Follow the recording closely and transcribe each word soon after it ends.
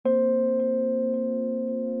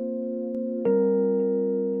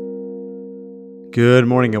Good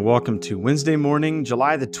morning and welcome to Wednesday morning,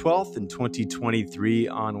 July the 12th in 2023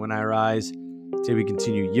 on When I Rise. Today we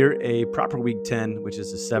continue Year A, proper week 10, which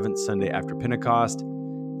is the seventh Sunday after Pentecost.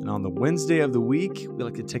 And on the Wednesday of the week, we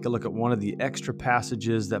like to take a look at one of the extra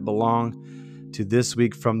passages that belong to this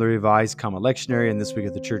week from the Revised Common Lectionary and this week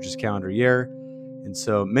of the church's calendar year. And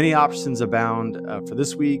so many options abound for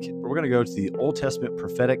this week, but we're going to go to the Old Testament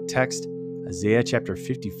prophetic text, Isaiah chapter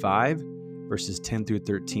 55. Verses 10 through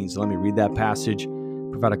 13. So let me read that passage,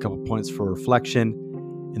 provide a couple points for reflection,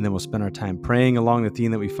 and then we'll spend our time praying along the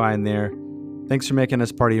theme that we find there. Thanks for making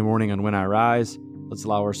us part of your morning on When I Rise. Let's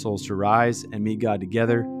allow our souls to rise and meet God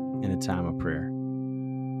together in a time of prayer.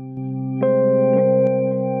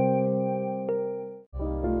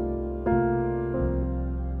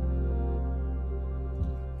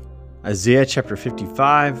 Isaiah chapter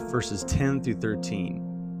 55, verses 10 through 13.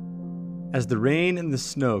 As the rain and the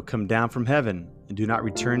snow come down from heaven and do not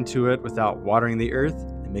return to it without watering the earth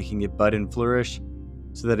and making it bud and flourish,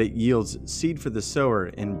 so that it yields seed for the sower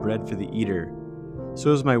and bread for the eater,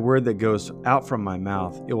 so is my word that goes out from my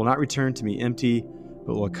mouth. It will not return to me empty,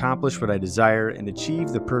 but will accomplish what I desire and achieve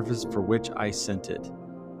the purpose for which I sent it.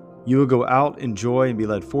 You will go out in joy and be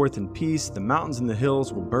led forth in peace. The mountains and the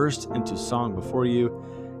hills will burst into song before you,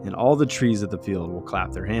 and all the trees of the field will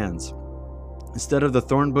clap their hands. Instead of the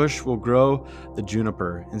thorn bush will grow the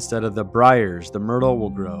juniper. Instead of the briars, the myrtle will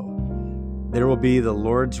grow. There will be the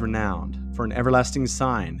Lord's renowned for an everlasting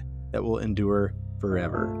sign that will endure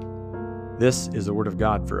forever. This is the word of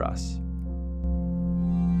God for us.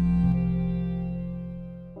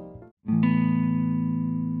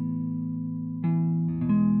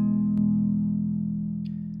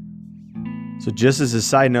 So just as a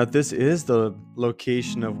side note, this is the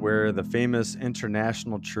location of where the famous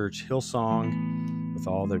international church Hillsong, with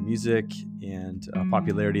all their music and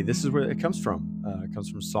popularity, this is where it comes from. It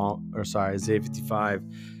comes from Isaiah 55.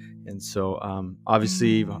 And so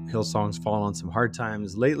obviously Hillsong's fallen on some hard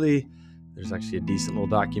times lately. There's actually a decent little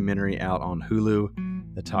documentary out on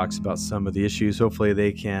Hulu that talks about some of the issues. Hopefully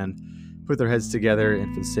they can put their heads together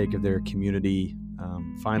and for the sake of their community,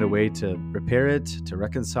 find a way to repair it, to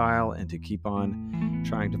reconcile, and to keep on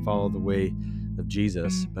trying to follow the way of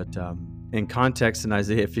Jesus. But in context, in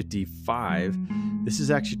Isaiah 55, this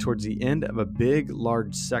is actually towards the end of a big,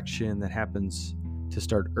 large section that happens to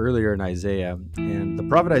start earlier in Isaiah. And the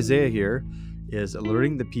prophet Isaiah here is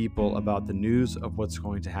alerting the people about the news of what's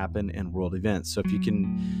going to happen in world events. So if you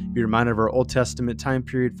can be reminded of our Old Testament time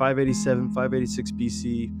period, 587, 586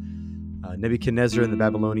 BC, Nebuchadnezzar and the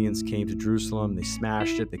Babylonians came to Jerusalem. They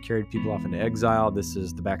smashed it. They carried people off into exile. This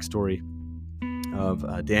is the backstory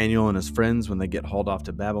of Daniel and his friends when they get hauled off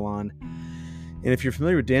to Babylon. And if you're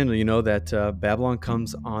familiar with Daniel, you know that Babylon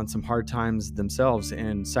comes on some hard times themselves.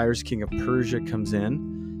 And Cyrus, king of Persia, comes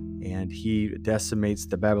in and he decimates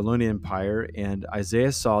the Babylonian Empire. And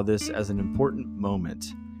Isaiah saw this as an important moment,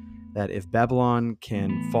 that if Babylon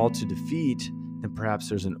can fall to defeat, then perhaps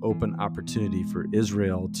there's an open opportunity for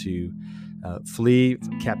Israel to flee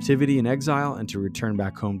captivity and exile and to return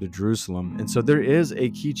back home to Jerusalem. And so there is a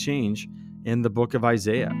key change in the book of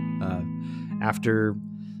Isaiah. After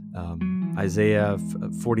Isaiah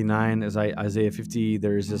 49, as Isaiah 50,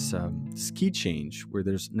 there is this key change where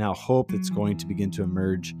there's now hope that's going to begin to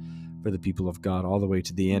emerge for the people of God all the way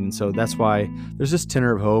to the end. And so that's why there's this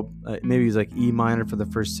tenor of hope. Maybe it's like E minor for the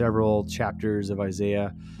first several chapters of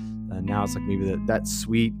Isaiah. Now it's like maybe that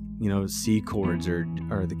sweet, C chords or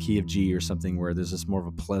the key of G or something, where there's this more of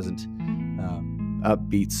a pleasant,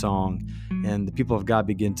 upbeat song, and the people of God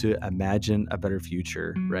begin to imagine a better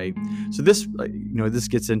future, right? So this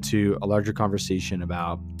gets into a larger conversation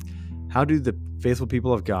about how do the faithful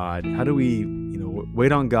people of God, how do we,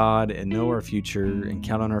 wait on God and know our future and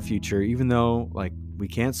count on our future, even though we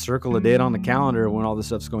can't circle a date on the calendar when all this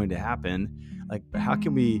stuff's going to happen. How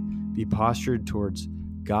can we be postured towards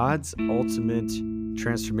God's ultimate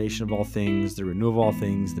transformation of all things, the renewal of all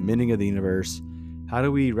things, the mending of the universe? How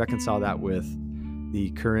do we reconcile that with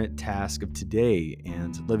the current task of today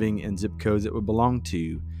and living in zip codes that would belong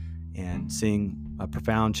to, and seeing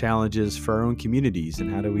profound challenges for our own communities?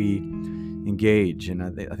 And how do we engage? And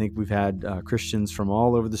I think we've had Christians from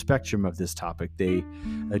all over the spectrum of this topic. They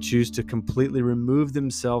choose to completely remove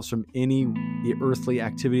themselves from any earthly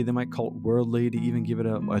activity they might call it worldly, to even give it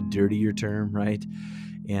a dirtier term, right?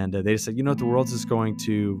 And they just said, the world's just going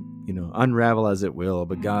to, unravel as it will,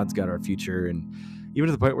 but God's got our future. And even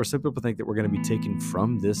to the point where some people think that we're going to be taken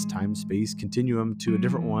from this time-space continuum to a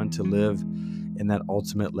different one to live in that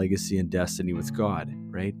ultimate legacy and destiny with God,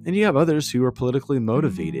 right? And you have others who are politically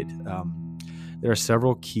motivated. There are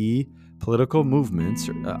several key political movements,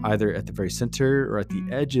 either at the very center or at the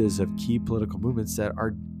edges of key political movements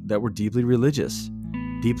that were deeply religious,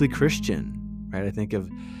 deeply Christian, right? I think of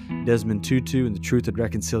Desmond Tutu and the Truth and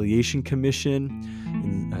Reconciliation Commission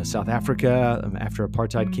in South Africa after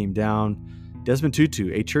apartheid came down. Desmond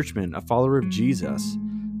Tutu, a churchman, a follower of Jesus,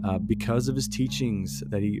 because of his teachings,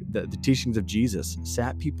 the teachings of Jesus,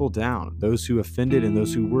 sat people down, those who offended and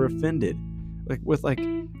those who were offended, with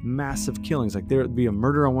massive killings. Like, there would be a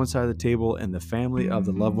murder on one side of the table and the family of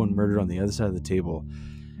the loved one murdered on the other side of the table.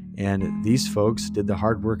 And these folks did the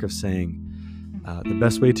hard work of saying, the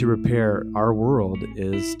best way to repair our world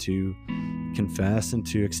is to confess and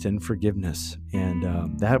to extend forgiveness.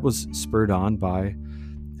 And that was spurred on by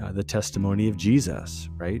the testimony of Jesus,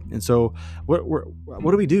 right? And so what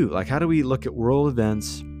do we do? Like, how do we look at world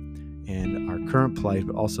events and our current plight,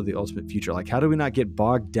 but also the ultimate future? Like, how do we not get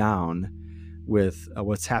bogged down with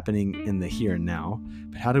what's happening in the here and now,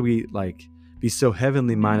 but how do we be so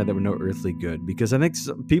heavenly minded that we're no earthly good? Because I think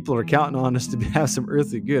some people are counting on us to have some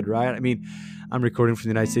earthly good, right? I mean, I'm recording from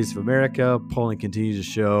the United States of America. Polling continues to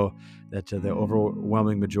show that the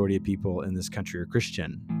overwhelming majority of people in this country are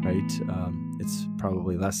Christian, right? It's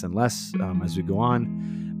probably less and less as we go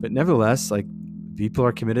on, but nevertheless, people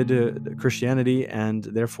are committed to Christianity, and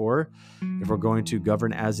therefore, if we're going to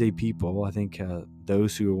govern as a people, I think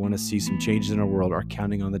those who want to see some changes in our world are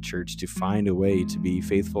counting on the church to find a way to be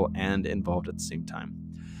faithful and involved at the same time.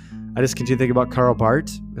 I just continue to think about Karl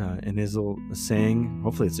Barth and his little saying.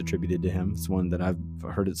 Hopefully it's attributed to him. It's one that I've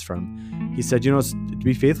heard it's from. He said, to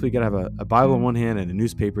be faithful, you got to have a Bible in one hand and a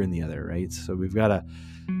newspaper in the other, right? So we've got to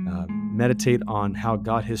meditate on how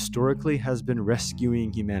God historically has been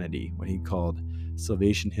rescuing humanity, what he called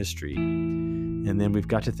salvation history. And then we've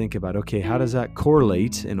got to think about, okay, how does that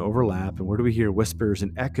correlate and overlap, and where do we hear whispers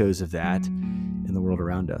and echoes of that in the world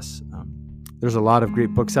around us? There's a lot of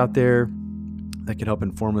great books out there that can help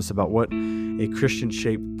inform us about what a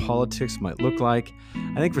Christian-shaped politics might look like.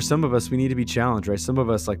 I think for some of us, we need to be challenged, right? Some of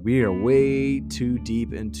us, we are way too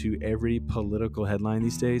deep into every political headline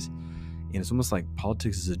these days. And it's almost like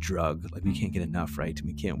politics is a drug. We can't get enough, right? And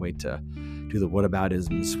we can't wait to do the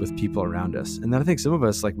whataboutisms with people around us. And then I think some of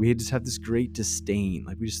us, we just have this great disdain.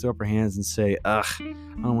 We just throw up our hands and say, ugh, I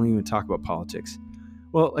don't want to even talk about politics.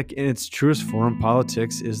 Well, in its truest form,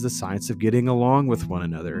 politics is the science of getting along with one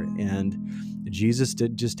another. And Jesus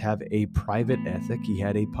did just have a private ethic. He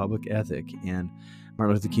had a public ethic. And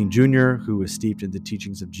Martin Luther King Jr., who was steeped in the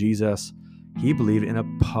teachings of Jesus, he believed in a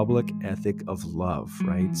public ethic of love,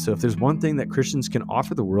 right? So if there's one thing that Christians can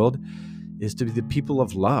offer the world, is to be the people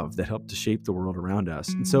of love that help to shape the world around us.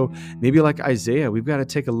 And so maybe like Isaiah, we've got to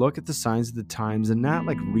take a look at the signs of the times and not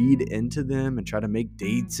read into them and try to make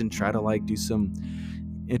dates and try to do some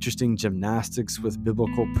interesting gymnastics with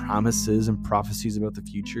biblical promises and prophecies about the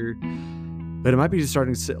future. But it might be just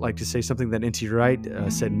starting to say something that N.T. Wright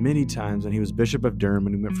said many times when he was Bishop of Durham,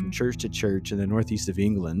 and he went from church to church in the northeast of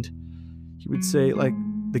England. He would say,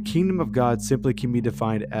 the kingdom of God simply can be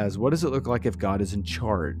defined as, what does it look like if God is in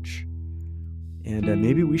charge? And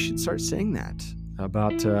maybe we should start saying that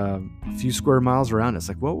about a few square miles around us.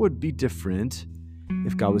 What would be different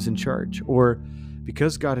if God was in charge? Or,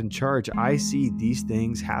 because God in charge, I see these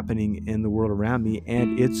things happening in the world around me,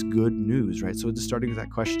 and it's good news, right? So just starting with that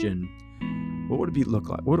question, what would it look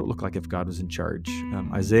like? What would it look like if God was in charge?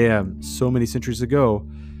 Isaiah, so many centuries ago,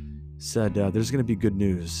 said there's going to be good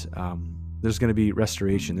news. There's going to be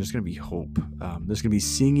restoration. There's going to be hope. There's going to be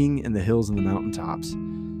singing in the hills and the mountaintops,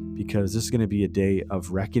 because this is going to be a day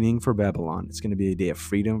of reckoning for Babylon. It's going to be a day of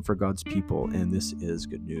freedom for God's people, and this is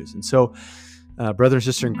good news. And so, brother and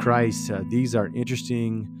sister in Christ, these are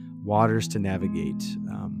interesting waters to navigate,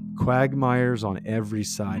 quagmires on every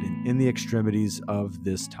side and in the extremities of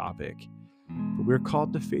this topic. But we're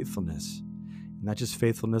called to faithfulness. Not just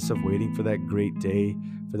faithfulness of waiting for that great day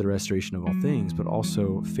for the restoration of all things, but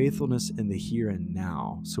also faithfulness in the here and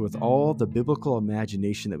now. So with all the biblical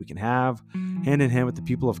imagination that we can have, hand in hand with the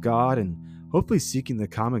people of God, and hopefully seeking the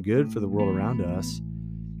common good for the world around us,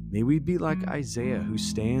 may we be like Isaiah, who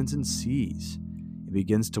stands and sees and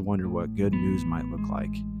begins to wonder what good news might look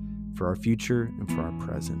like for our future and for our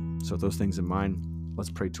present. So with those things in mind, let's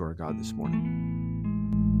pray to our God this morning.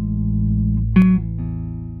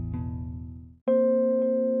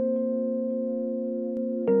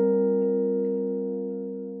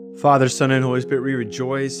 Father, Son, and Holy Spirit, we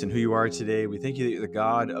rejoice in who you are today. We thank you that you're the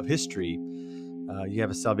God of history. You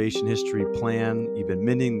have a salvation history plan. You've been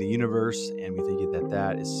mending the universe, and we thank you that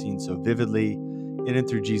that is seen so vividly in and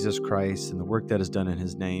through Jesus Christ and the work that is done in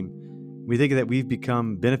his name. We think that we've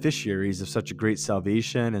become beneficiaries of such a great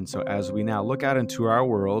salvation. And so as we now look out into our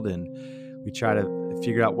world and we try to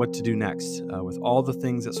figure out what to do next with all the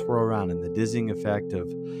things that swirl around and the dizzying effect of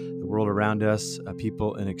the world around us,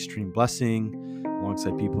 people in extreme blessing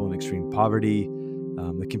alongside people in extreme poverty,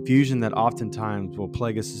 the confusion that oftentimes will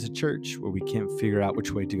plague us as a church where we can't figure out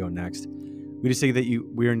which way to go next. We just say that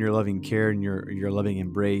we're in your loving care and your loving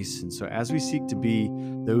embrace. And so as we seek to be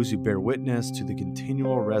those who bear witness to the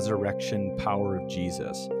continual resurrection power of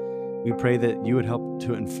Jesus, we pray that you would help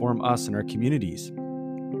to inform us and our communities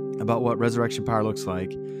about what resurrection power looks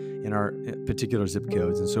like in our particular zip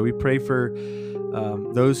codes. And so we pray for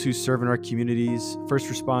those who serve in our communities, first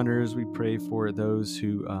responders. We pray for those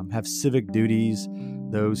who have civic duties,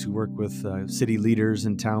 those who work with city leaders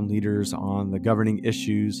and town leaders on the governing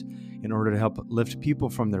issues in order to help lift people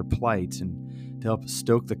from their plight and to help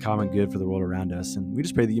stoke the common good for the world around us. And we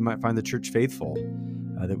just pray that you might find the church faithful,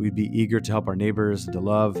 that we'd be eager to help our neighbors, to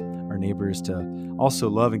love our neighbors, to also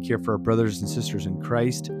love and care for our brothers and sisters in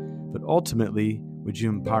Christ. But ultimately, would you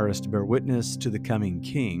empower us to bear witness to the coming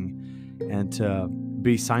King and to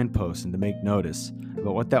be signposts and to make notice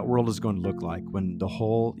about what that world is going to look like when the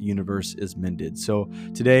whole universe is mended. So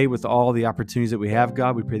today, with all the opportunities that we have,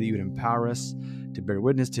 God, we pray that you would empower us to bear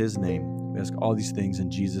witness to his name. We ask all these things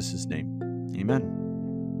in Jesus' name.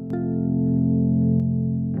 Amen.